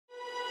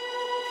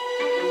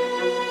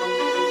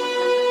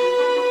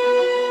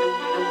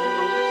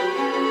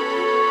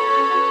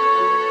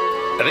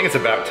I think it's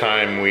about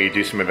time we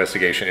do some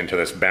investigation into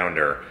this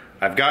bounder.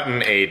 I've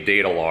gotten a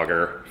data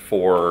logger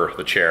for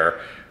the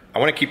chair. I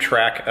want to keep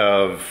track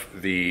of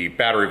the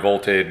battery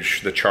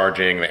voltage, the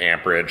charging, the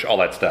amperage, all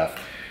that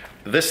stuff.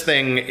 This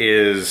thing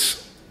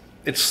is,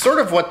 it's sort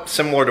of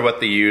similar to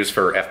what they use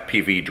for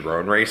FPV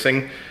drone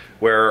racing,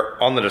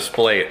 where on the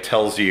display it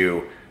tells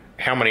you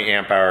how many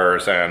amp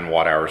hours and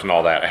watt hours and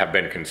all that have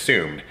been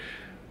consumed.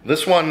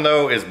 This one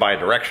though is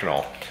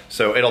bidirectional,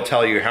 so it'll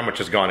tell you how much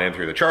has gone in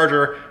through the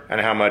charger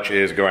and how much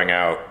is going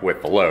out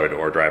with the load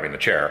or driving the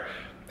chair.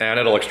 And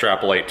it'll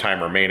extrapolate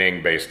time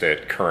remaining based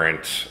at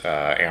current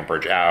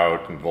amperage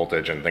out and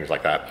voltage and things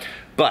like that.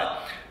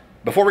 But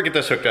before we get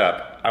this hooked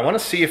up, I want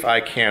to see if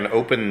I can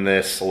open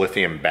this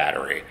lithium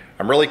battery.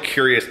 I'm really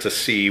curious to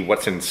see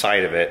what's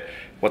inside of it,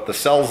 what the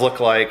cells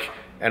look like,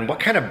 and what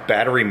kind of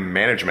battery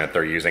management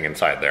they're using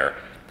inside there.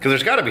 Because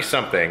there's got to be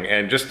something,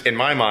 and just in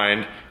my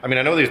mind, I mean,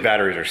 I know these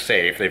batteries are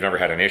safe, they've never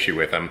had an issue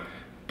with them,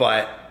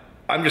 but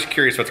I'm just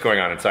curious what's going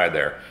on inside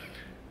there.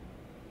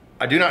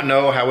 I do not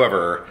know,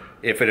 however,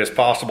 if it is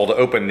possible to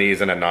open these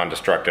in a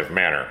non-destructive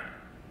manner.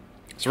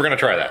 So we're gonna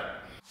try that.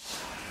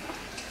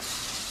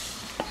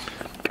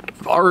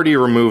 I've already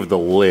removed the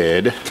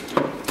lid,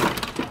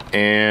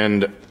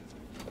 and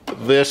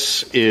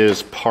this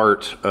is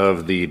part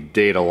of the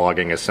data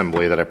logging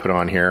assembly that I put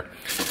on here.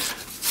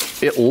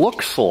 It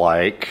looks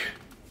like,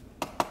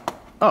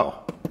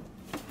 oh,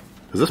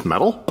 is this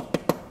metal?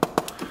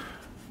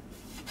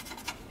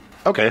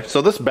 Okay,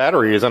 so this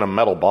battery is in a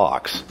metal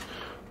box.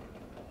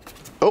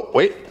 Oh,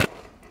 wait.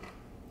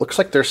 Looks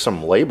like there's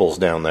some labels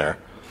down there.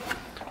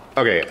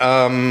 Okay,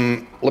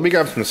 let me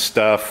grab some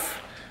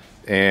stuff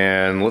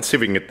and let's see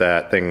if we can get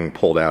that thing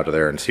pulled out of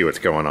there and see what's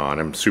going on.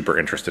 I'm super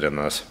interested in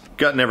this.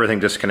 Gotten everything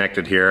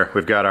disconnected here.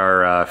 We've got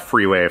our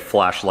freeway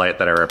flashlight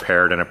that I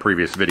repaired in a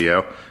previous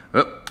video.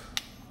 Oh,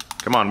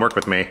 come on, work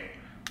with me.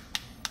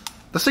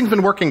 This thing's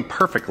been working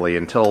perfectly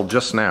until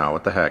just now.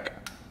 What the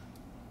heck?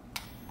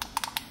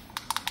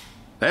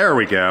 There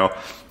we go.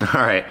 All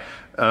right.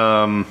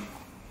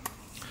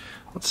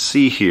 Let's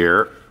see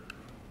here.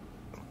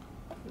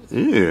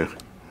 Ew,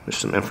 there's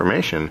some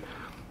information.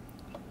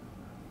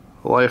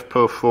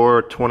 LiFePO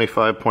 4,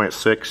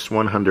 25.6,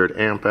 100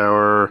 amp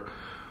hour.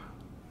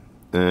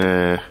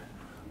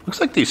 Looks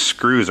like these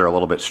screws are a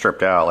little bit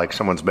stripped out, like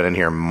someone's been in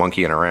here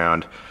monkeying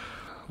around.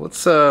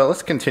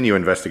 Let's continue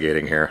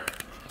investigating here.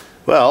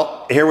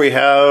 Well, here we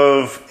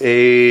have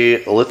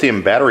a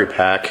lithium battery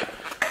pack.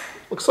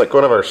 Looks like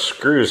one of our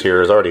screws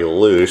here is already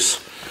loose.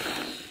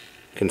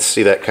 You can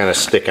see that kind of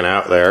sticking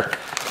out there.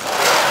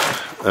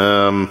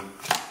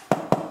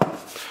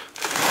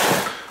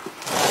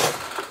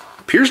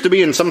 Appears to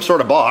be in some sort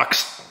of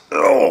box.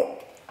 Oh.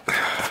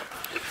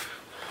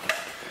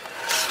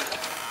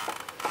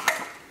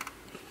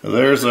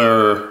 There's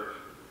our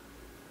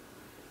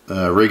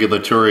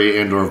regulatory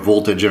and or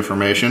voltage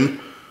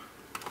information.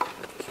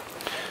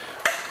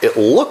 It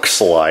looks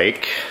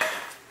like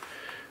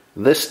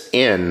this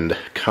end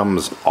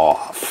comes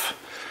off.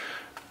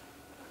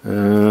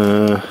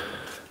 Alright,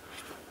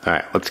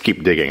 let's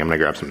keep digging. I'm gonna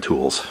grab some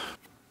tools.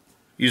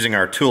 Using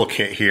our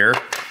toolkit here,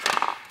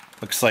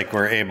 looks like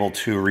we're able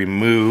to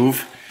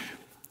remove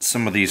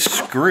some of these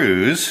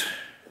screws.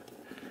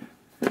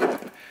 Where'd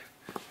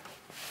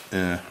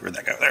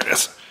that go? There it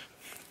is.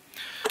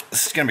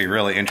 This is gonna be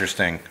really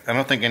interesting. I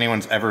don't think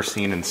anyone's ever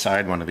seen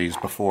inside one of these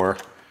before.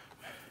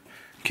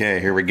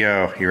 Okay, here we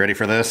go. You ready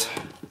for this?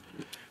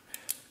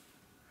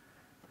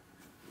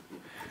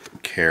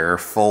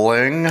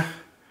 Carefuling.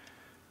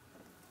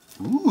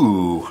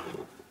 Ooh.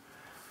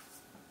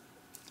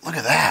 Look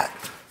at that.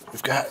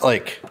 We've got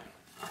like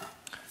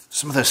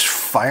some of this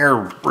fire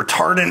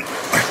retardant,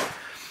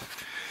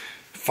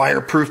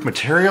 fireproof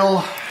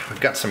material.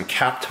 We've got some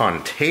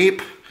Kapton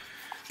tape.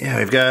 Yeah,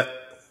 we've got a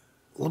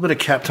little bit of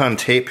Kapton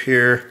tape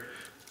here.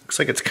 Looks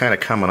like it's kind of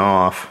coming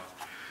off.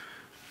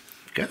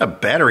 We've got a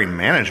battery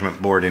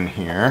management board in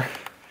here.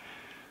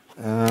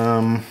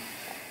 I'm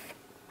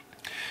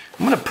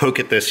gonna poke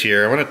at this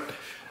here.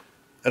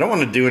 I don't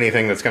want to do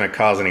anything that's gonna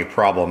cause any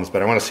problems,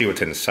 but I want to see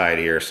what's inside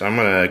here. So I'm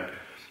gonna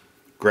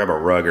grab a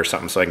rug or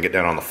something so I can get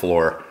down on the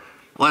floor.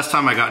 Last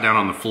time I got down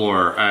on the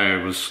floor,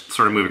 I was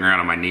sort of moving around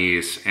on my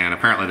knees, and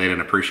apparently they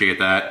didn't appreciate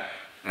that.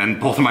 And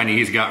both of my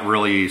knees got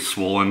really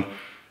swollen,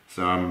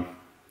 so I'm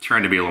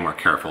trying to be a little more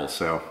careful.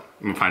 So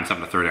I'm gonna find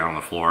something to throw down on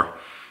the floor.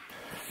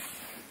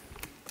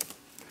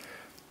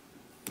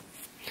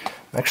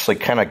 I'm actually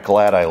kind of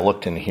glad I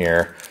looked in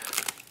here.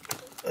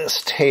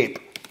 This tape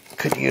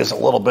could use a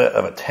little bit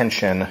of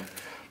attention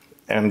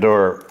and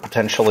or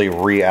potentially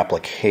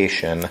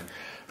reapplication.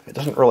 It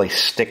doesn't really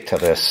stick to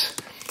this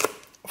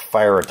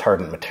fire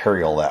retardant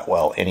material that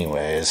well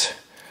anyways.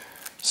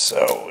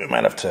 So we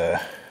might have to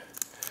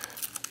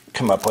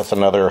come up with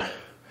another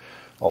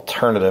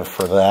alternative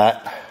for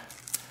that.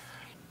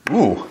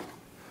 Ooh,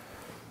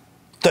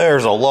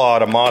 there's a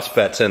lot of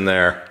MOSFETs in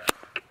there.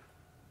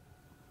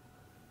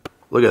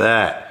 Look at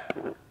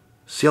that.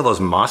 See all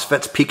those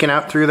MOSFETs peeking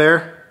out through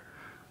there?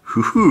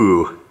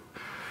 Hoo-hoo.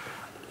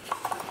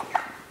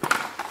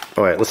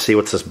 All right, let's see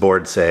what's this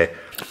board say.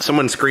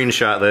 someone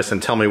screenshot this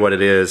and tell me what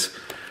it is.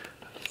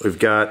 We've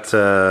got,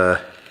 of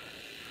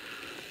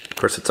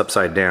course it's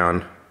upside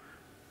down,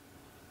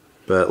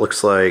 but it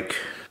looks like,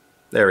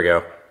 there we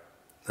go.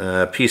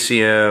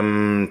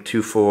 PCM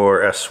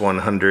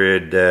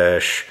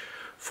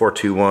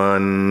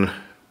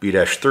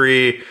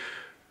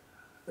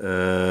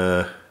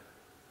 24S100-421B-3,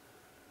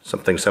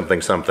 something,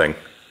 something, something.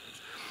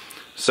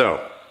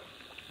 So,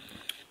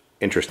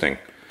 interesting.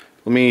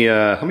 Let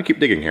me keep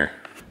digging here.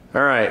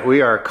 All right,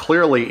 we are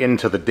clearly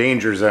into the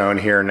danger zone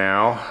here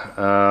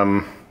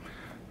now.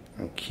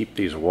 Keep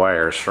these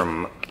wires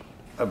from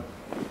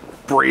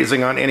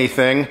brazing on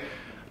anything,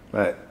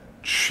 but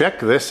check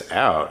this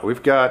out.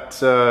 We've got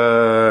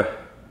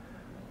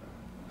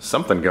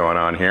something going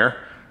on here.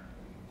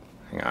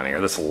 Hang on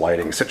here, this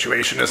lighting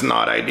situation is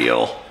not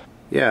ideal.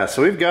 Yeah,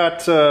 so we've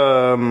got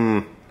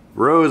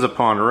rows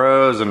upon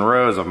rows and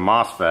rows of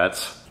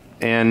MOSFETs.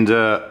 And,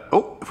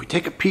 oh, if we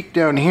take a peek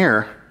down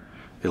here,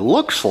 it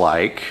looks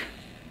like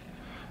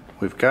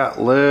we've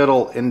got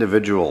little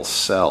individual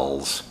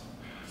cells.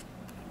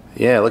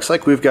 Yeah, it looks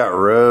like we've got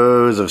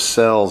rows of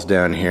cells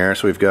down here.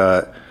 So we've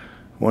got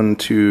 1,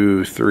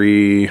 2,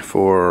 3,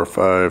 4,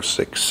 5,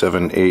 6,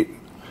 7, 8,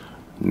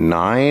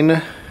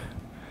 9.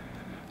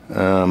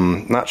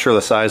 Not sure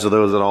the size of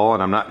those at all,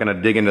 and I'm not going to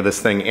dig into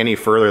this thing any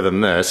further than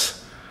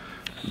this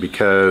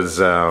because,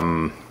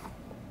 well,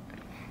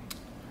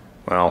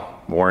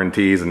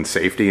 warranties and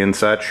safety and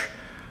such.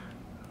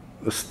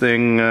 This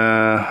thing,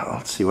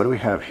 let's see, what do we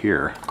have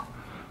here?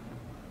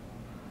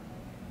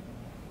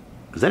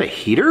 Is that a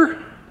heater?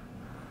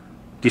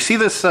 Do you see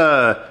this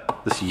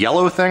this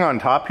yellow thing on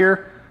top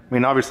here? I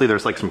mean, obviously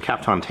there's like some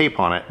Kapton tape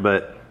on it,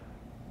 but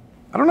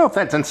I don't know if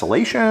that's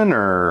insulation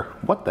or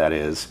what that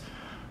is.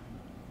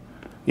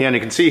 Yeah, and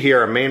you can see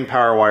here a main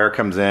power wire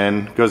comes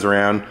in, goes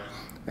around,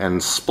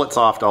 and splits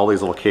off to all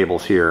these little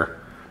cables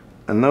here.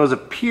 And those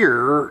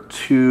appear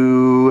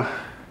to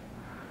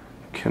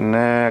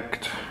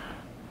connect.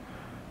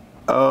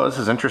 Oh, this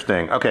is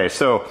interesting. Okay,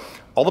 so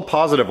all the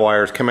positive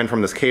wires come in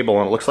from this cable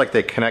and it looks like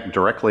they connect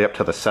directly up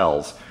to the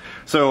cells.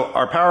 So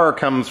our power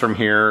comes from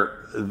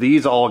here.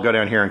 These all go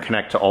down here and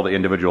connect to all the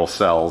individual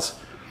cells.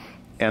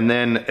 And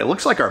then it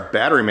looks like our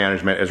battery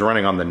management is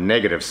running on the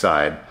negative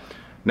side.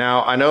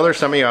 Now, I know there's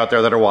some of you out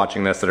there that are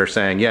watching this that are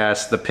saying,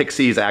 yes, the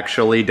pixies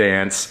actually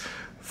dance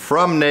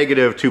from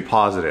negative to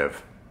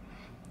positive.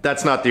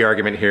 That's not the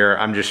argument here.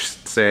 I'm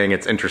just saying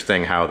it's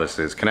interesting how this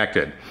is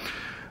connected.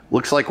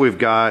 Looks like we've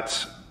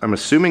got, I'm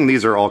assuming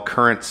these are all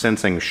current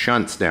sensing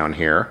shunts down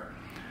here.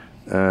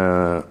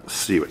 Let's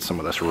see what some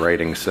of this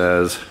writing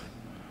says.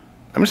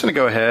 I'm just gonna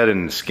go ahead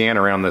and scan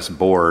around this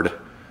board,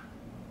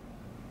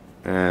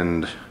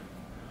 and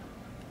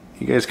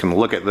you guys can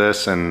look at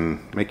this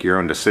and make your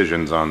own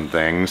decisions on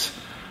things.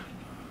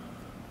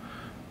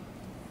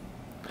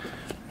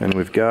 And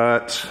we've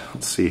got,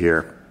 let's see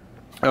here.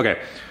 Okay.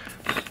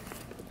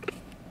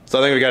 So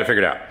I think we got it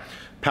figured out.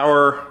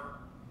 Power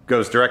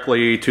goes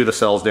directly to the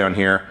cells down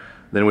here.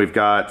 Then we've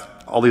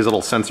got all these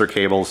little sensor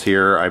cables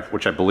here,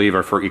 which I believe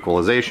are for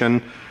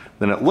equalization.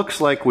 Then it looks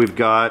like we've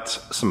got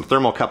some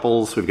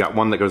thermocouples. We've got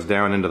one that goes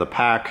down into the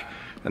pack,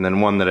 and then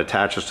one that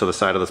attaches to the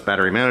side of this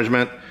battery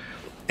management.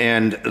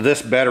 And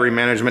this battery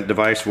management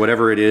device,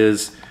 whatever it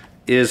is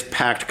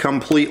packed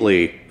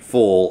completely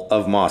full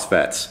of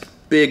MOSFETs.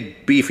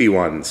 Big, beefy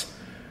ones.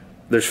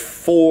 There's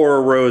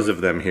 4 rows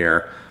of them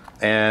here,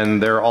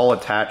 and they're all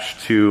attached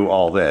to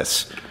all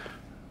this.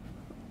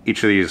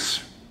 Each of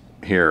these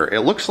here. It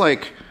looks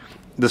like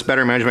this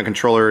battery management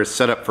controller is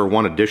set up for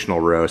 1 additional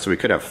row, so we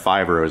could have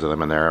 5 rows of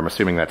them in there. I'm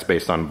assuming that's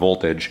based on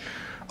voltage.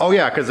 Oh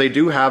yeah, because they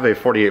do have a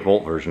 48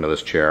 volt version of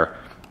this chair.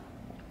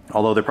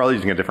 Although they're probably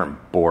using a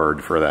different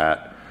board for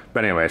that.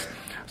 But anyways,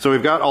 so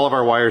we've got all of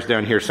our wires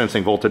down here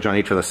sensing voltage on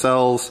each of the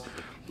cells.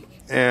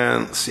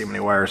 And let's see how many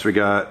wires we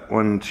got.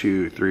 1,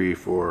 2, 3,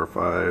 4,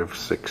 5,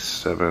 6,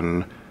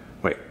 7.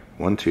 Wait,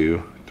 1,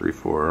 2, 3,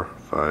 4,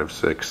 5,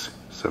 6,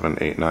 7,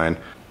 8, 9.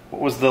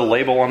 What was the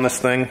label on this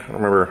thing? I don't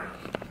remember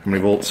how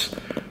many volts.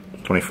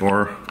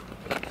 24.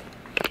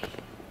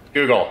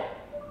 Google,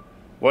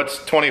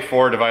 what's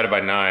 24 divided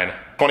by 9?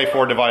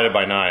 24 divided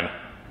by 9.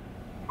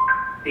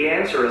 The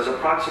answer is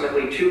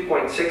approximately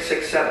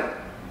 2.667.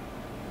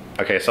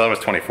 Okay, so that was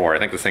 24. I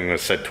think this thing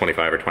was said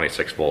 25 or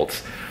 26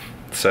 volts.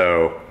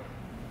 So,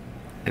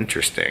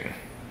 interesting.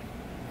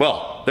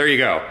 Well, there you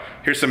go.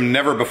 Here's some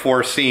never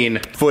before seen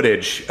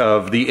footage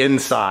of the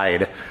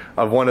inside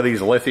of one of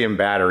these lithium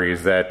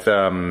batteries that,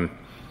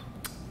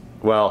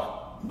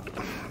 well,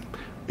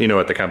 you know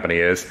what the company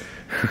is.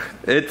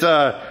 It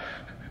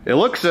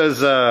looks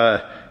as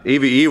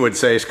AVE would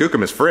say, skook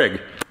 'em as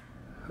frig.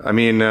 I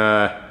mean,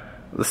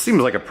 this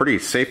seems like a pretty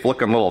safe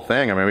looking little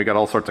thing. I mean, we got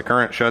all sorts of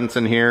current shunts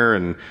in here,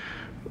 and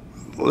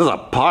there's a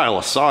pile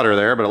of solder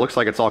there, but it looks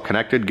like it's all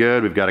connected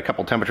good. We've got a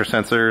couple temperature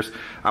sensors.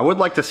 I would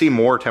like to see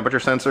more temperature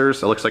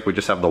sensors. It looks like we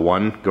just have the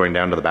one going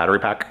down to the battery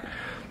pack.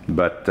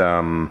 But,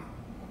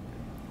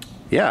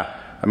 yeah,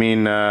 I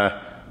mean,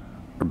 our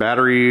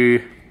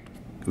battery,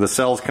 the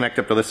cells connect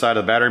up to this side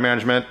of the battery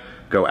management,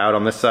 go out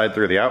on this side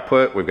through the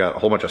output. We've got a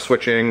whole bunch of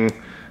switching,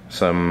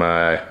 Some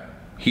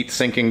heat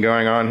sinking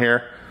going on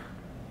here.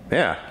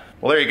 Yeah.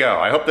 Well, there you go.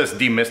 I hope this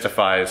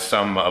demystifies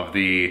some of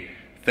the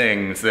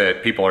things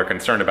that people are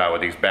concerned about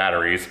with these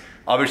batteries.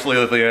 Obviously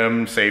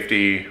lithium,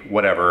 safety,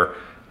 whatever.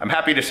 I'm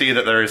happy to see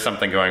that there is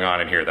something going on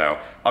in here though.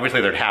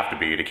 Obviously there'd have to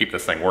be to keep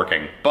this thing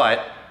working,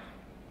 but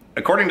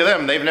according to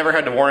them, they've never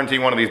had to warranty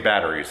one of these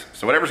batteries.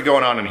 So whatever's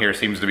going on in here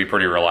seems to be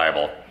pretty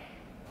reliable.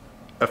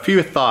 A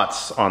few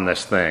thoughts on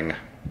this thing.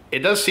 It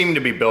does seem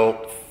to be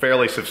built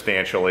fairly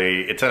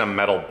substantially. It's in a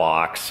metal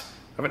box.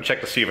 I haven't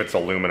checked to see if it's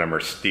aluminum or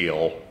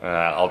steel.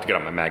 I'll have to get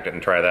out my magnet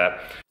and try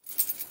that.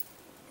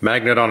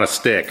 Magnet on a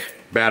stick,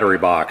 battery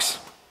box.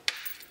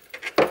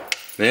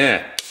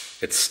 Yeah,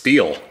 it's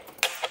steel.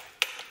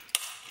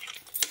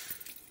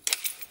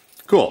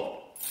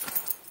 Cool.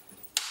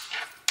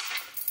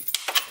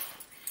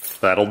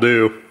 That'll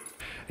do.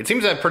 It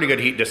seems to have pretty good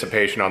heat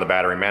dissipation on the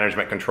battery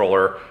management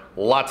controller.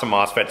 Lots of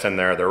MOSFETs in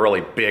there. They're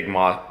really big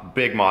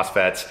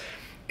MOSFETs.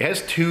 It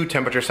has 2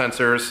 temperature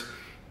sensors.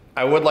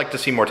 I would like to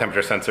see more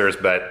temperature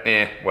sensors, but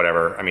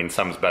whatever. I mean,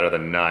 some's better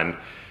than none.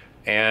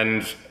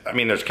 And I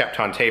mean, there's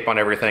Kapton tape on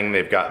everything.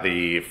 They've got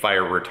the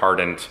fire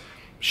retardant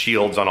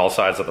shields on all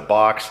sides of the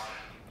box.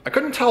 I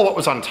couldn't tell what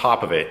was on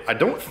top of it. I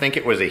don't think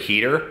it was a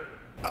heater.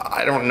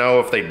 I don't know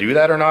if they do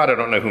that or not. I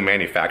don't know who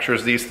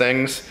manufactures these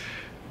things.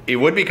 It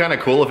would be kind of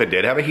cool if it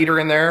did have a heater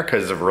in there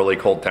because of really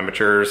cold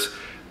temperatures.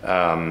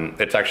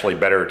 It's actually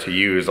better to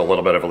use a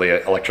little bit of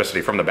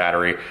electricity from the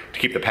battery to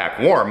keep the pack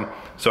warm,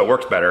 so it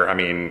works better. I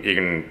mean, you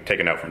can take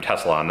a note from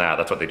Tesla on that.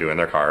 That's what they do in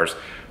their cars.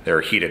 They're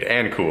heated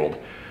and cooled.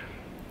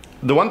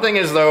 The one thing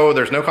is though,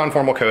 there's no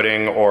conformal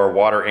coating or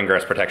water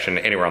ingress protection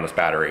anywhere on this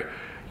battery.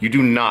 You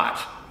do not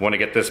want to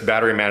get this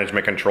battery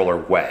management controller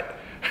wet.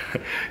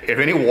 If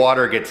any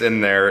water gets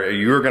in there,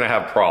 you're gonna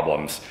have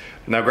problems.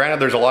 Now granted,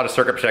 there's a lot of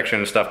circuit protection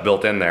and stuff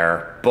built in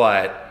there,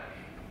 but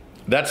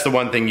that's the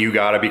one thing you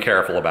gotta be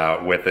careful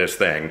about with this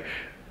thing.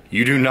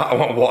 You do not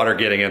want water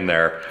getting in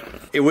there.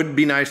 It would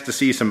be nice to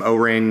see some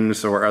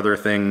O-rings or other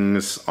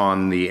things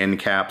on the end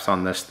caps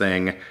on this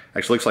thing.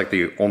 Actually looks like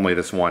only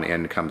this one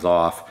end comes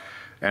off.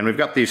 And we've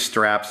got these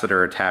straps that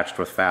are attached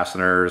with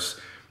fasteners.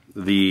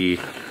 The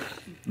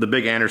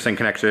big Anderson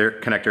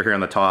connector here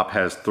on the top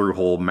has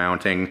through-hole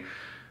mounting.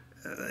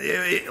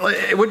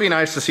 It would be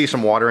nice to see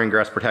some water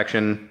ingress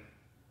protection.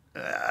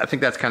 I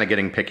think that's kind of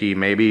getting picky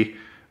maybe,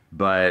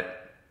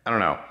 but I don't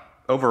know.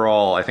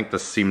 Overall, I think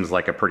this seems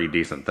like a pretty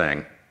decent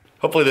thing.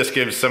 Hopefully this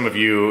gives some of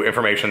you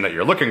information that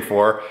you're looking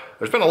for.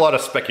 There's been a lot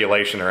of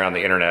speculation around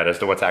the internet as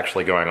to what's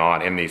actually going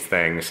on in these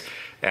things,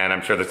 and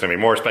I'm sure there's gonna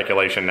be more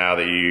speculation now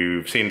that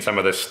you've seen some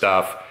of this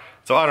stuff.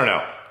 So I don't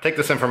know, take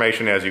this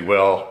information as you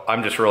will.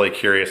 I'm just really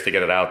curious to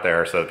get it out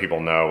there so that people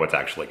know what's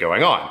actually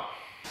going on.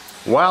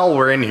 While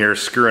we're in here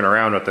screwing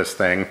around with this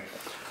thing,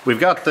 we've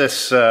got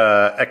this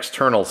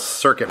external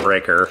circuit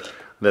breaker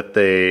that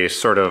they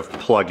sort of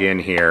plug in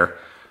here.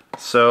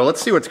 So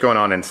let's see what's going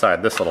on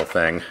inside this little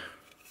thing.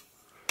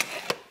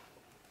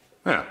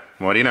 Yeah,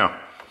 what do you know?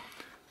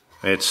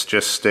 It's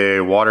just a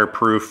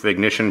waterproof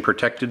ignition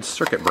protected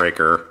circuit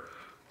breaker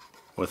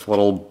with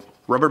little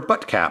rubber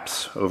butt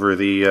caps over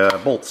the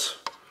bolts.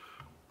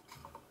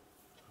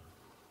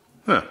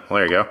 Huh, well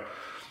there you go.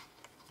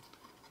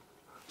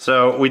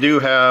 So we do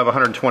have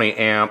 120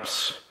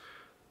 amps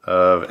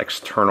of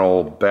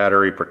external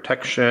battery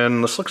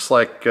protection. This looks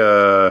like,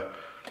 let's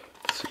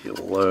see,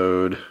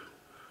 load.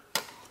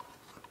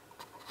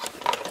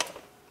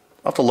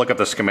 I'll have to look up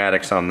the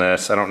schematics on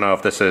this. I don't know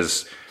if this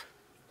is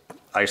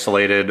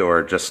isolated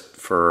or just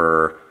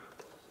for,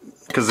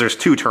 because there's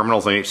 2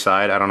 terminals on each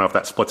side. I don't know if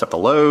that splits up the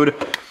load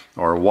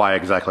or why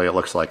exactly it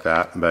looks like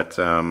that. But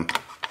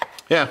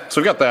yeah, so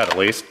we got that at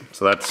least.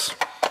 So that's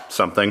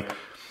something.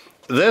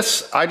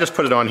 This, I just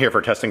put it on here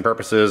for testing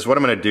purposes. What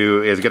I'm gonna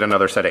do is get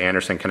another set of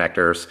Anderson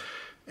connectors,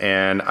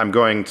 and I'm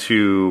going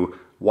to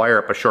wire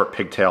up a short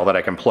pigtail that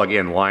I can plug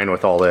in line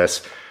with all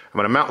this. I'm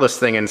gonna mount this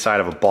thing inside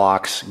of a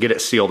box, get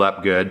it sealed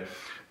up good,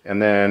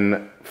 and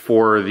then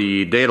for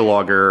the data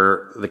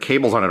logger, the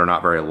cables on it are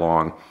not very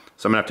long,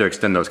 so I'm gonna have to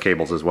extend those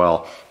cables as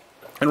well.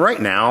 And right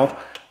now,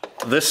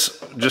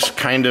 this just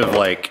kind of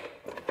like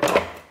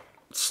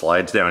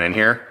slides down in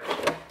here,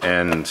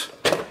 and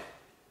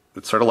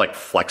it sort of like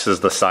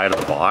flexes the side of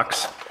the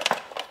box.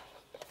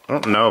 I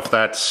don't know if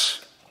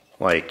that's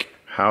like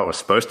how it was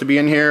supposed to be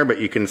in here, but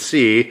you can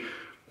see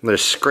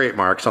there's scrape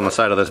marks on the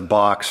side of this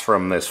box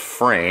from this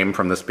frame,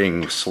 from this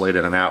being slid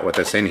in and out with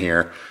this in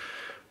here.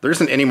 There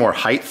isn't any more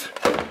height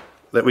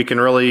that we can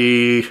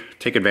really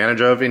take advantage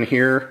of in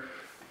here.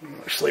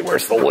 Actually,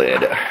 where's the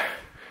lid?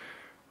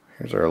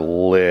 Here's our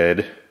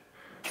lid.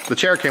 The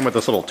chair came with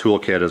this little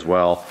toolkit as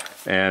well,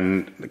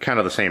 and kind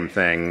of the same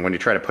thing. When you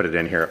try to put it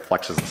in here, it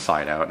flexes the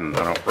side out, and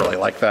I don't really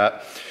like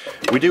that.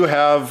 We do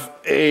have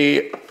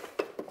a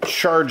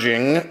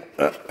charging,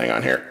 hang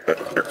on here.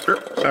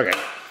 Okay.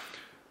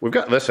 We've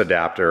got this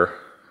adapter,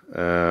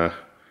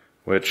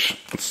 which,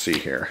 let's see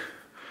here.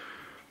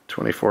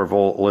 24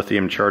 volt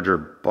lithium charger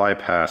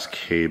bypass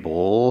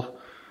cable.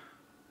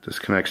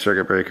 Disconnect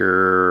circuit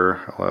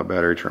breaker, allow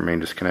battery to remain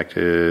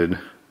disconnected.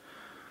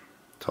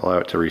 Tell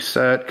out to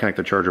reset, connect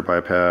the charger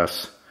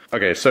bypass.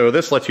 Okay, so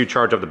this lets you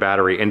charge up the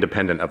battery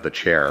independent of the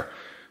chair.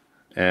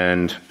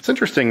 And it's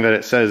interesting that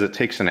it says it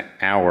takes an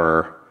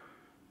hour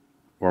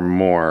or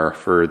more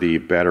for the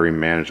battery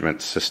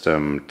management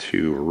system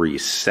to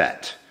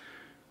reset.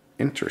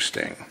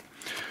 Interesting.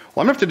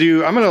 Well, I'm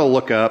gonna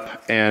look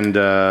up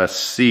and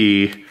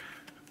see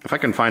if I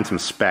can find some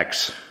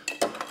specs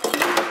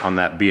on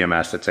that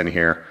BMS that's in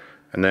here.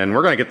 And then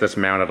we're gonna get this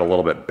mounted a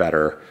little bit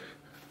better.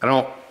 I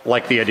don't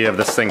like the idea of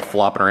this thing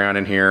flopping around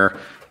in here.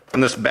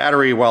 And this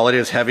battery, while it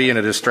is heavy and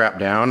it is strapped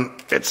down,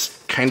 it's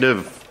kind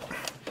of,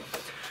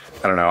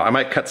 I don't know, I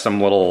might cut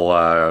some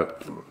little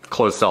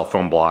closed cell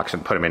foam blocks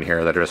and put them in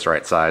here that are just the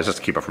right size, just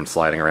to keep it from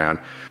sliding around.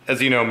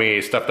 As you know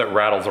me, stuff that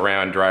rattles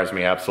around drives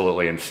me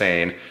absolutely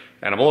insane.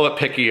 And I'm a little bit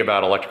picky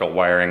about electrical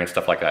wiring and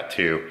stuff like that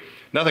too.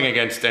 Nothing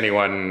against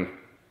anyone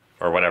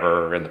or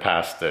whatever in the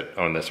past that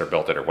owned this or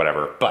built it or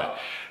whatever, but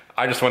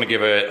I just want to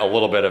give it a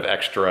little bit of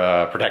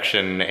extra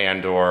protection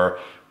and or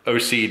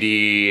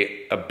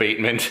OCD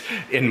abatement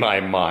in my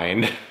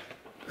mind.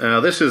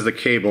 This is the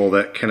cable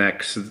that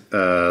connects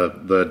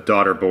the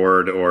daughter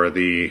board, or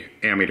the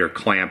ammeter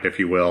clamp, if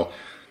you will,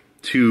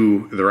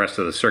 to the rest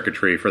of the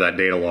circuitry for that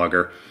data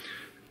logger.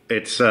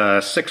 It's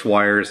 6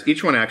 wires.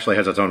 Each one actually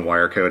has its own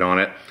wire code on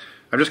it.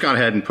 I've just gone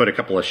ahead and put a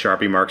couple of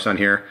Sharpie marks on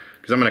here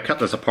because I'm going to cut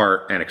this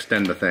apart and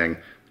extend the thing,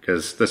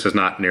 because this is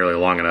not nearly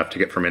long enough to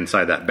get from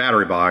inside that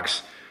battery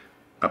box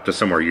up to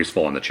somewhere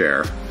useful on the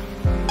chair.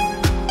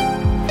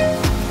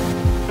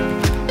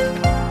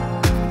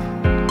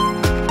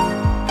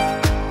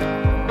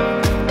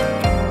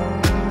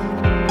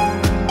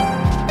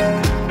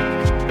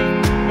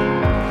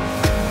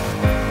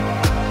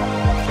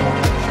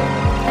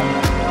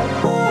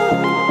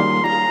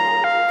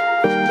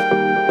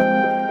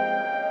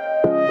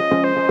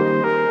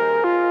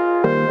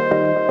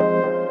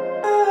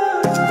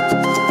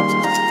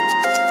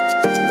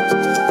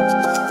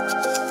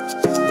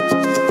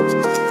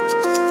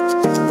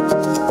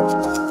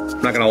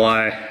 Not gonna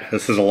lie,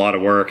 this is a lot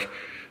of work.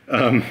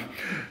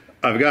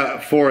 I've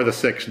got 4 of the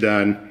 6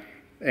 done,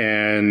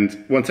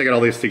 and once I get all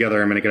these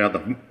together, I'm gonna get out the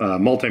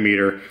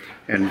multimeter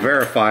and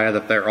verify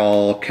that they're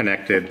all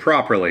connected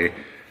properly,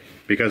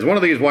 because one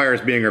of these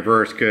wires being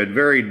reversed could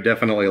very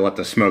definitely let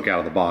the smoke out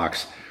of the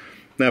box.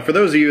 Now, for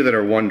those of you that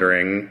are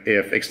wondering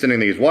if extending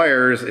these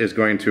wires is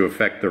going to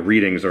affect the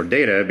readings or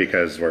data,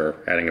 because we're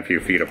adding a few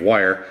feet of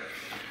wire,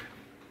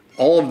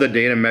 all of the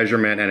data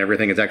measurement and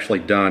everything is actually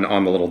done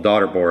on the little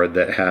daughter board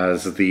that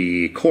has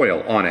the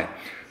coil on it.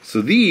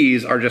 So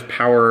these are just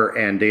power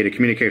and data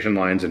communication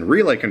lines and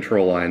relay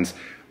control lines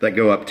that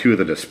go up to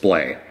the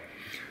display.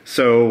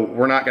 So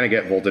we're not going to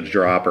get voltage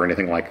drop or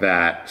anything like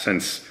that,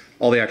 since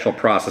all the actual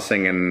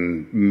processing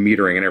and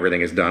metering and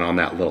everything is done on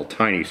that little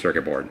tiny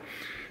circuit board.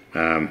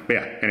 But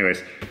yeah,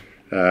 anyways,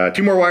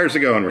 2 more wires to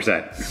go and we're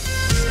set.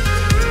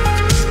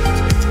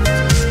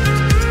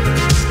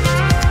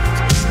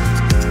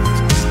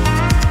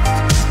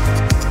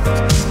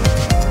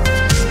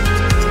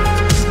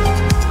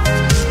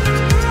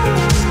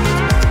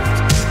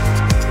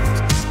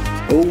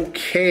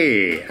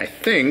 Okay, I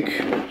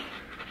think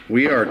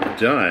we are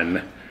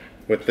done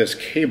with this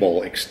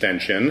cable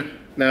extension.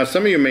 Now,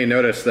 some of you may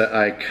notice that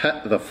I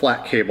cut the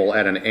flat cable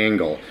at an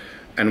angle,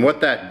 and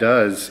what that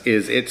does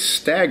is it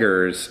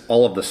staggers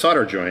all of the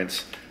solder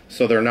joints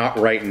so they're not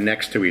right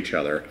next to each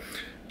other.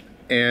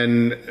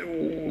 And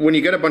when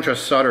you get a bunch of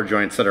solder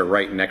joints that are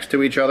right next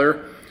to each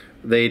other,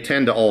 they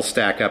tend to all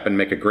stack up and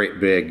make a great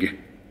big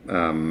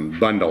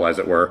bundle, as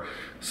it were.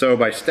 So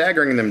by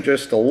staggering them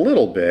just a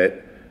little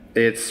bit,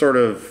 it sort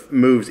of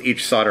moves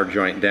each solder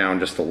joint down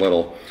just a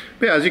little.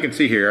 But yeah, as you can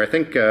see here, I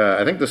think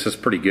this is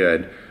pretty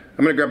good.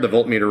 I'm gonna grab the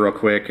voltmeter real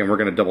quick and we're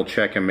gonna double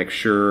check and make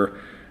sure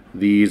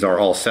these are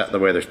all set the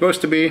way they're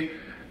supposed to be.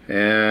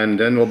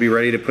 And then we'll be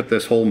ready to put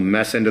this whole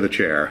mess into the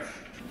chair.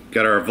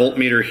 Got our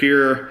voltmeter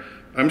here.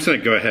 I'm just gonna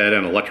go ahead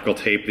and electrical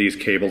tape these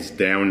cables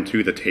down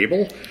to the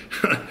table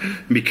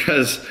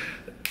because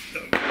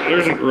there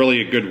isn't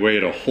really a good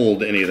way to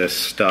hold any of this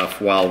stuff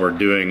while we're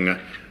doing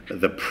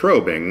the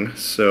probing,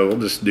 so we'll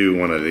just do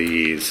one of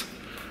these.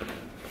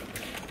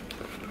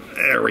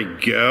 There we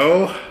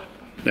go.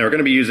 Now we're going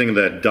to be using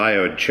the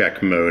diode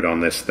check mode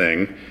on this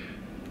thing.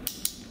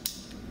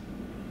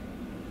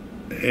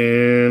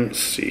 And let's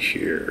see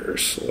here,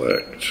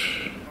 select.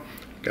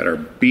 Got our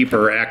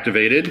beeper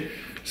activated.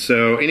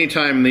 So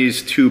anytime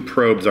these 2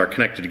 probes are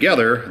connected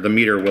together, the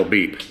meter will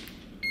beep.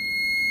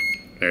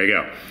 There you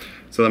go.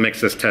 So that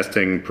makes this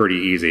testing pretty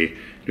easy.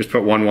 Just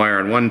put one wire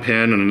on one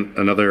pin and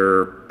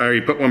or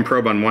you put one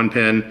probe on one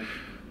pin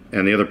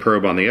and the other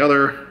probe on the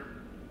other,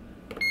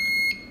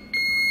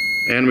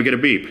 and we get a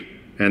beep.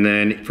 And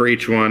then for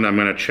each one, I'm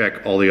gonna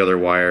check all the other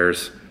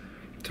wires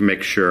to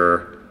make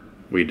sure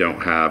we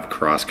don't have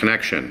cross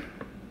connection.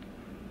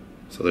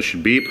 So this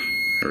should beep,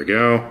 there we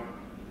go.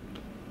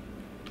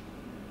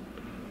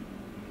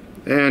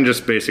 And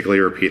just basically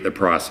repeat the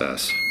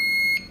process.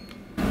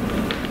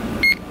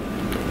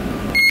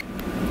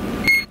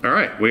 All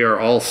right, we are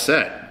all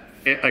set.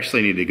 I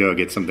actually need to go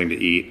get something to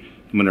eat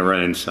I'm gonna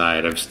run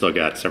inside. I've still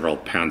got several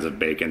pounds of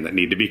bacon that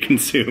need to be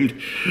consumed.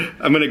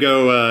 I'm gonna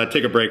go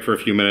take a break for a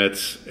few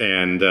minutes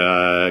and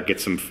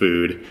get some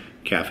food,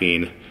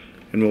 caffeine,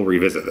 and we'll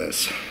revisit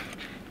this.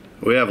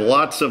 We have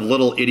lots of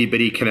little itty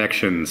bitty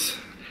connections.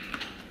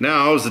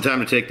 Now is the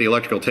time to take the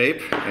electrical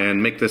tape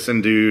and make this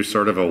into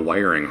sort of a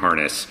wiring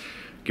harness.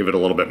 Give it a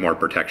little bit more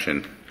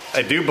protection.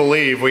 I do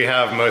believe we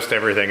have most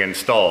everything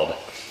installed.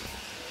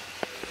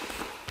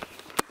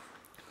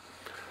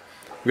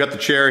 We've got the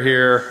chair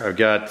here. I've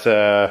got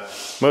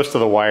most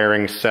of the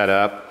wiring set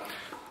up.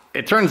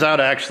 It turns out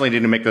I actually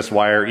need to make this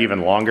wire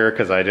even longer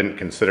because I didn't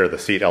consider the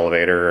seat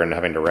elevator and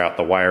having to route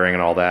the wiring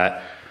and all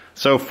that.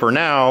 So for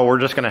now, we're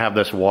just gonna have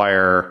this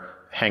wire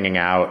hanging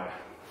out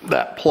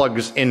that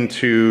plugs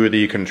into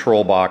the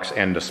control box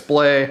and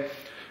display.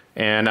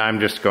 And I'm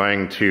just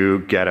going to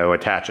ghetto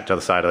attach it to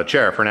the side of the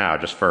chair for now,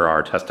 just for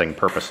our testing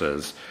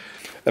purposes.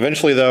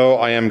 Eventually though,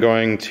 I am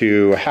going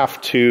to have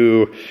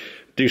to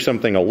do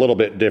something a little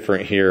bit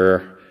different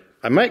here.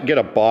 I might get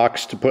a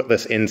box to put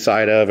this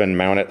inside of and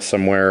mount it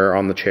somewhere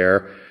on the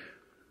chair.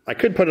 I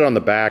could put it on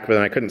the back, but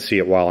then I couldn't see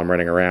it while I'm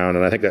running around,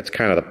 and I think that's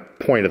kind of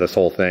the point of this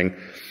whole thing,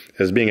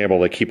 is being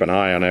able to keep an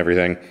eye on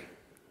everything.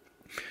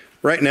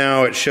 Right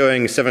now it's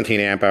showing 17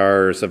 amp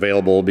hours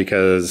available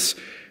because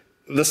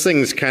this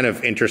thing's kind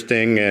of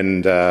interesting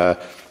and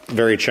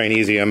very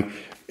Chinesium.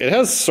 It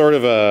has sort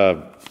of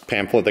a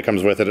pamphlet that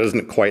comes with it. It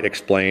doesn't quite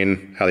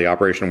explain how the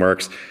operation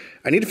works.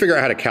 I need to figure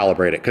out how to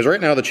calibrate it, because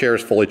right now the chair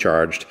is fully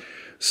charged.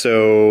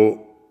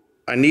 So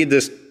I need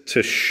this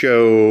to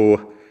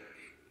show,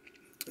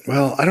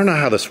 well, I don't know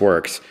how this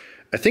works.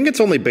 I think it's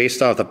only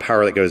based off the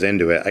power that goes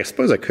into it. I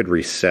suppose I could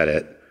reset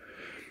it.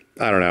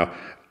 I don't know.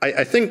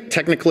 I think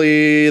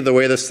technically the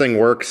way this thing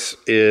works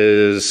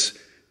is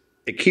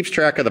it keeps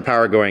track of the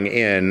power going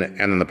in and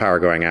then the power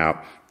going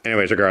out.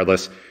 Anyways,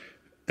 regardless,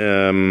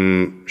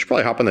 should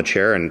probably hop on the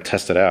chair and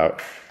test it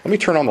out. Let me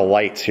turn on the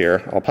lights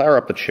here. I'll power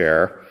up the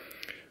chair.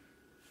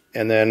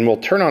 And then we'll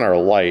turn on our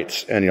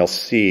lights and you'll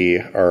see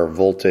our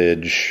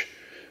voltage,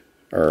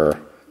 or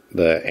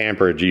the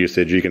amperage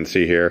usage you can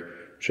see here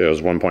shows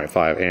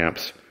 1.5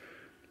 amps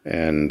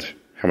and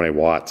how many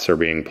watts are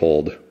being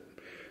pulled.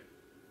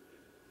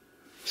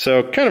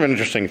 So kind of an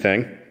interesting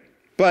thing,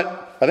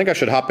 but I think I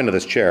should hop into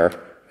this chair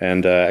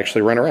and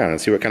actually run around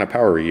and see what kind of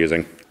power we're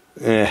using.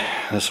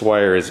 This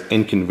wire is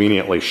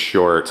inconveniently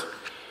short.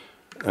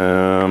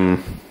 I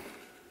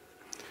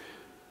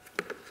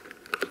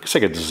guess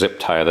I could zip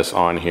tie this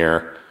on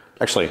here.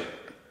 Actually,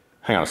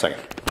 hang on a second.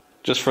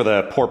 Just for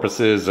the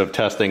purposes of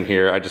testing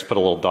here, I just put a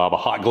little daub of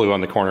hot glue on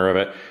the corner of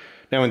it.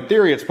 Now in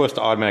theory, it's supposed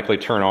to automatically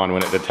turn on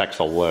when it detects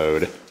a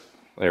load.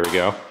 There we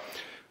go.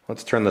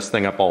 Let's turn this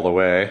thing up all the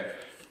way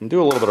and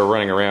do a little bit of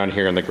running around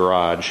here in the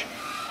garage.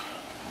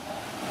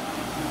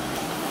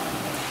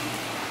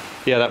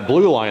 Yeah, that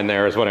blue line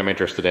there is what I'm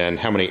interested in,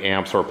 how many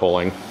amps we're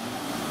pulling.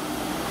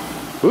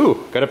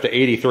 Ooh, got up to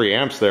 83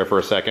 amps there for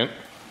a second.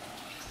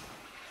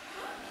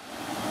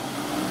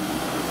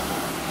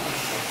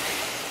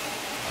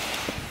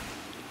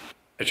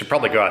 I should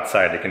probably go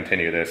outside to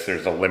continue this.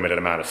 There's a limited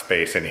amount of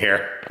space in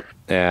here.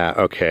 Yeah,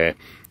 okay.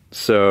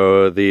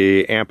 So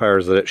the amp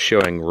hours that it's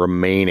showing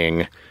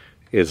remaining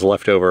is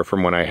left over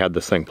from when I had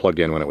this thing plugged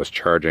in when it was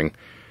charging.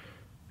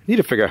 I need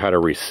to figure out how to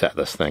reset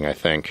this thing, I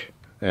think.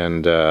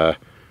 And then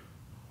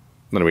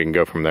we can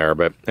go from there.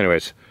 But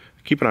anyways,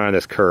 keep an eye on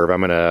this curve.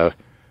 I'm gonna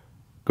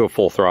go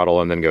full throttle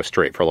and then go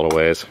straight for a little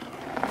ways.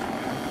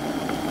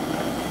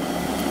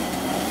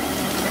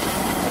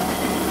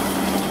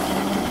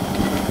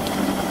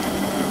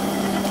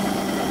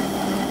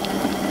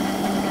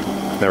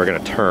 Now we're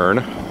going to turn.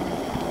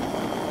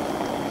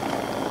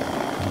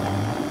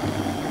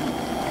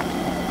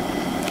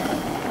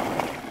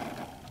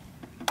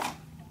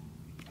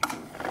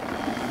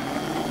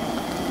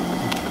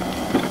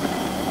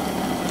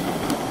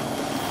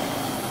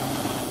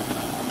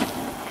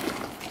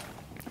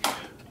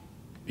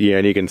 Yeah,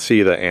 and you can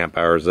see the amp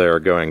hours there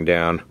going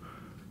down.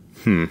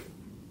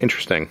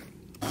 Interesting.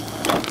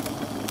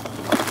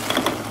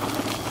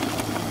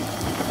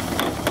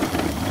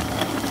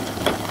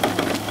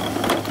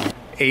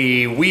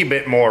 A wee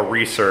bit more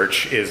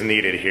research is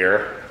needed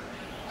here.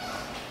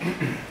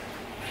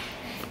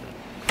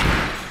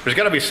 There's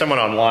got to be someone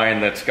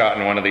online that's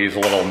gotten one of these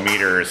little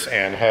meters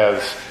and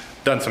has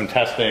done some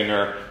testing,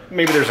 or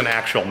maybe there's an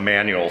actual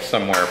manual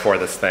somewhere for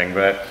this thing,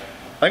 but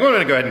I think what I'm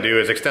going to go ahead and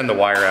do is extend the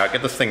wire out,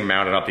 get this thing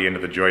mounted up the end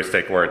of the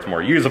joystick where it's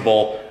more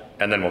usable,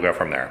 and then we'll go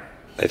from there.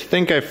 I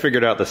think I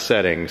figured out the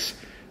settings.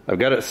 I've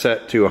got it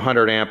set to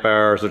 100 amp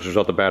hours, which is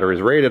what the battery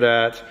is rated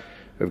at.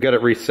 We've got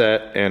it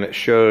reset, and it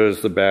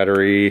shows the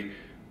battery,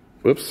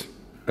 whoops,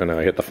 oh no,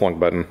 I hit the flunk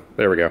button.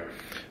 There we go.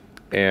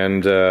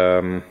 And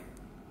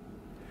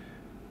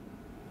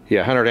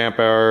yeah, 100 amp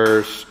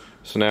hours.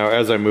 So now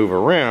as I move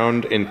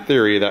around, in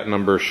theory, that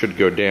number should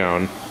go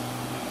down.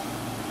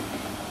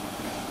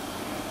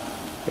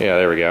 Yeah,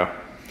 there we go.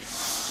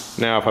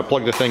 Now if I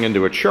plug the thing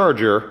into a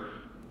charger,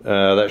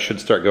 that should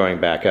start going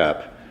back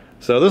up.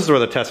 So this is where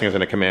the testing is going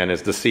to come in,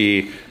 is to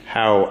see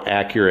how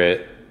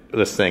accurate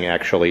this thing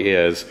actually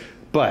is.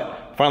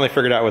 But finally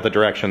figured out with the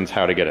directions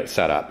how to get it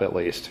set up, at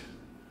least.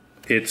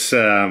 It's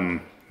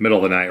middle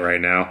of the night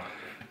right now.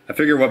 I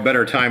figure what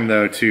better time,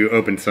 though, to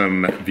open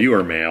some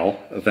viewer mail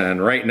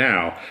than right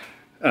now.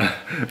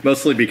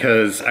 Mostly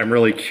because I'm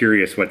really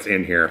curious what's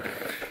in here.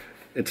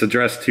 It's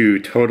addressed to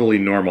Totally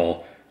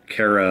Normal,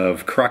 care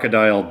of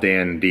Crocodile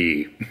Dan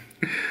D.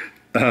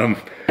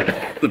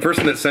 The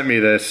person that sent me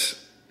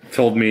this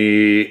told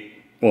me,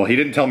 well, he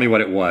didn't tell me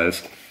what it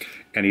was,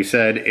 and he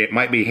said it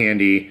might be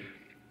handy,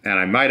 and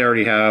I might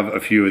already have a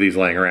few of these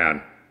laying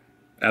around.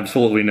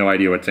 Absolutely no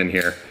idea what's in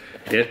here.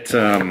 It's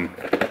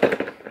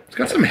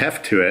got some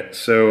heft to it,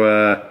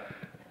 so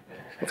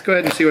let's go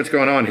ahead and see what's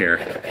going on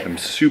here. I'm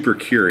super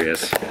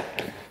curious.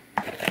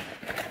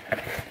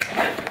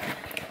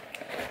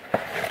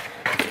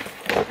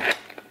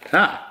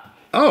 Ah,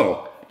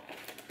 oh!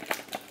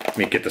 Let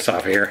me get this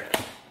off of here.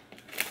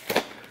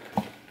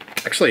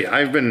 Actually,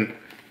 I've been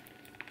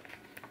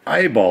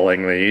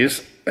eyeballing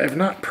these. I have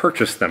not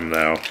purchased them,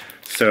 though.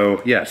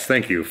 So, yes,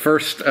 thank you.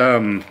 First,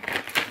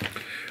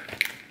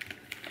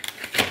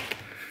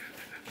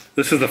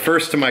 this is the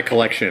first to my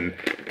collection,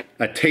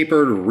 a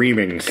tapered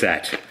reaming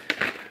set.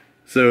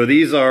 So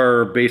these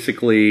are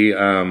basically,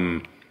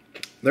 they're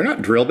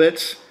not drill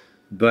bits,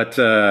 but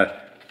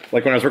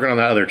like when I was working on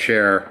that other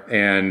chair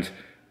and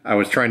I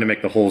was trying to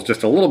make the holes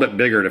just a little bit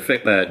bigger to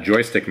fit that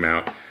joystick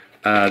mount,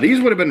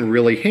 these would have been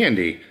really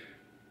handy.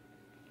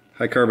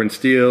 High carbon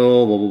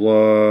steel, blah, blah,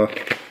 blah.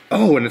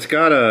 Oh, and it's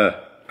got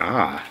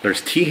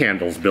there's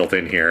T-handles built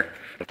in here.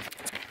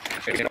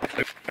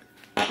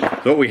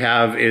 So what we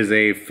have is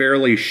a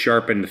fairly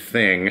sharpened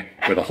thing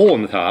with a hole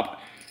in the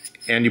top,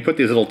 and you put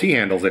these little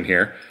T-handles in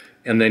here,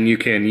 and then you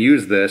can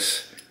use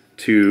this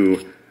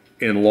to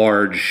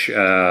enlarge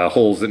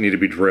holes that need to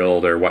be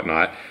drilled or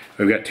whatnot.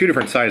 We've got two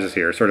different sizes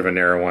here, sort of a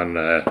narrow one,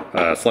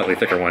 a slightly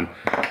thicker one,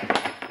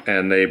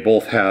 and they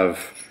both have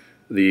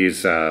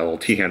these little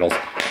T-handles.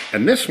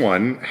 And this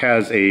one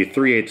has a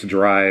 3/8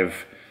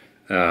 drive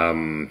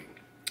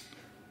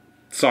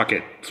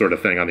socket sort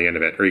of thing on the end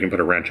of it, or you can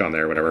put a wrench on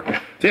there or whatever.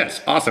 So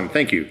yes, awesome,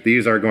 thank you.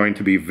 These are going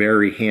to be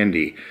very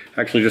handy.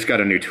 Actually just got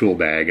a new tool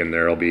bag and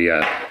there'll be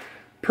a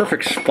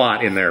perfect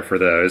spot in there for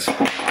those.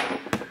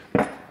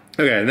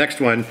 Okay, next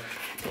one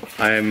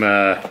I'm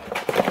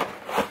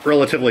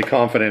relatively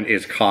confident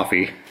is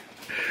coffee,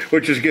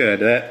 which is good.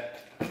 That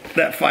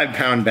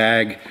 5-pound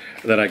bag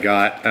that I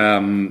got,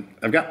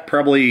 I've got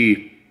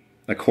probably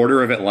a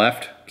quarter of it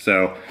left,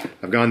 so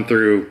I've gone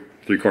through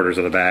 3/4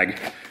 of the bag.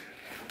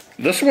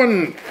 This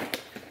one,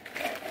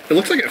 it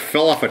looks like it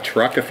fell off a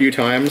truck a few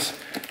times,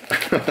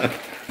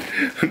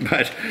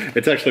 but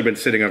it's actually been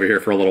sitting over here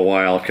for a little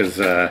while because,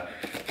 well,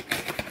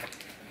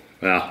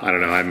 I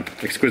don't know, I'm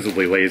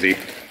exquisitely lazy.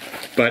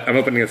 But I'm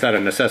opening this out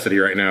of necessity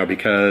right now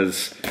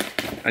because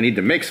I need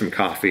to make some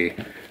coffee.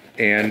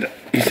 And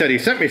he said he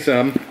sent me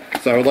some,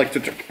 so I would like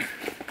to...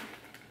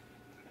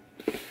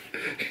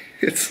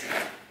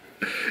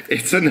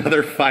 It's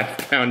another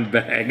 5-pound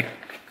bag.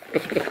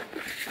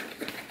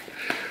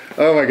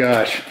 Oh my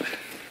gosh.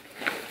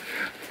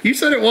 You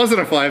said it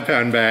wasn't a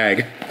 5-pound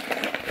bag.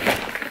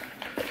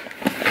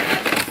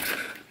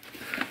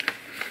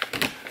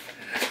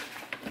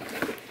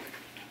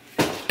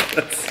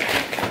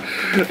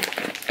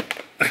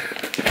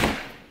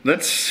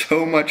 That's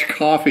so much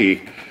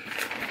coffee.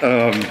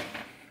 Oh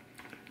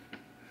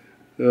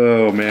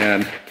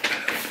man.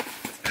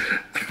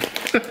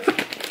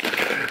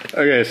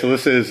 Okay, so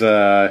this is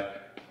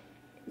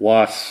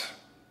Los,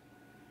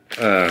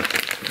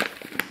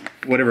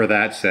 whatever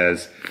that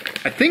says.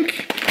 I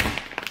think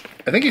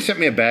he sent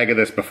me a bag of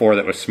this before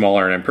that was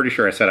smaller, and I'm pretty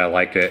sure I said I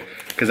liked it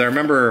because I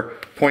remember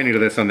pointing to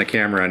this on the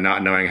camera and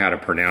not knowing how to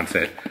pronounce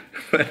it.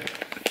 But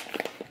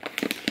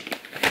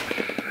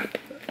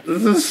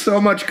this is so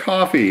much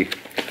coffee.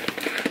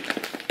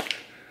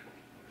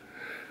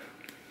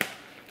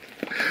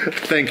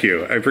 Thank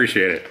you, I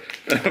appreciate it.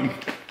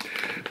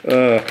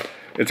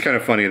 It's kind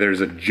of funny, there's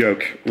a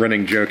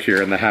running joke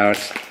here in the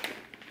house,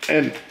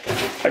 and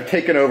I've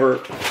taken over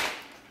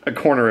a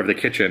corner of the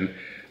kitchen.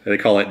 They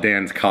call it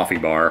Dan's Coffee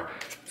Bar.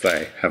 So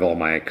I have all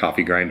my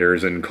coffee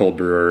grinders and cold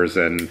brewers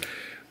and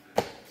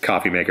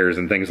coffee makers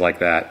and things like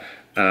that.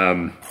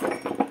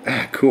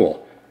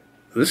 Cool.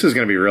 This is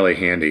going to be really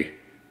handy.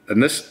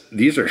 And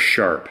these are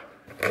sharp.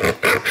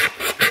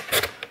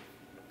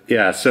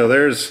 Yeah, so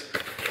there's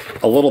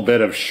a little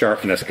bit of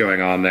sharpness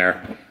going on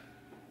there.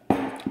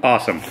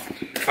 Awesome.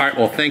 All right,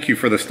 well, thank you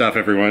for the stuff,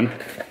 everyone.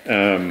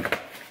 I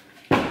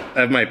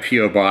have my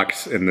P.O.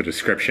 box in the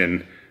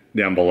description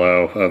down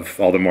below of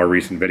all the more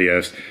recent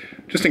videos,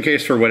 just in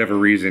case for whatever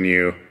reason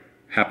you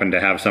happen to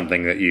have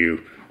something that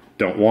you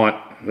don't want.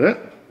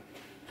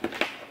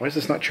 Why is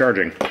this not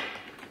charging?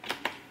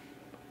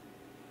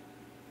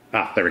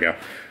 Ah, there we go.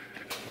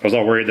 I was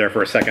all worried there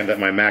for a second that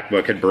my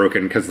MacBook had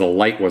broken because the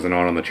light wasn't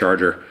on the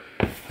charger.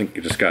 I think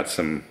it just got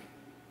some,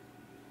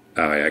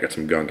 oh yeah, I got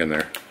some gunk in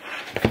there.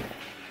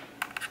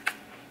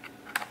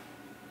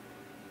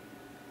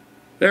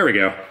 There we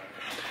go.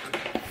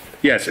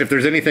 Yes, if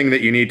there's anything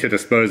that you need to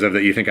dispose of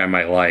that you think I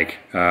might like,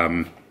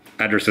 I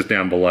address is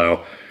down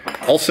below.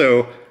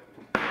 Also,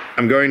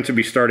 I'm going to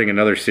be starting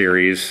another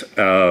series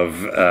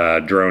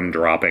of drone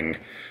dropping.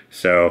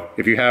 So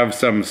if you have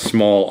some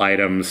small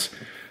items,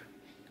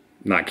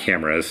 not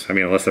cameras, I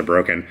mean, unless they're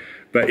broken,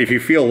 but if you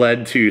feel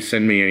led to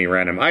send me any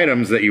random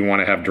items that you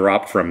want to have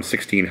dropped from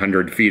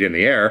 1,600 feet in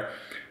the air,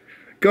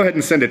 go ahead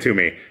and send it to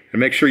me. And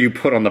make sure you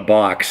put on the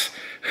box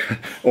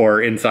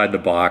or inside the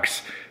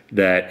box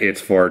that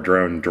it's for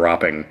drone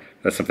dropping.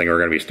 That's something we're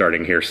going to be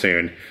starting here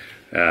soon.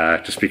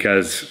 Just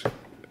because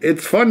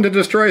it's fun to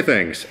destroy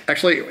things.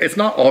 Actually, it's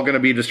not all going to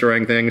be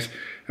destroying things.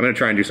 I'm going to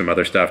try and do some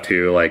other stuff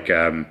too, like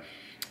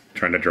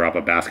trying to drop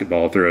a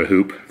basketball through a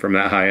hoop from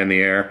that high in the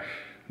air.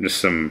 Just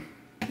some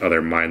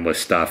other mindless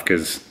stuff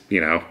because, you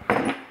know,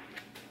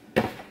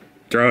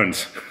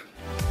 drones.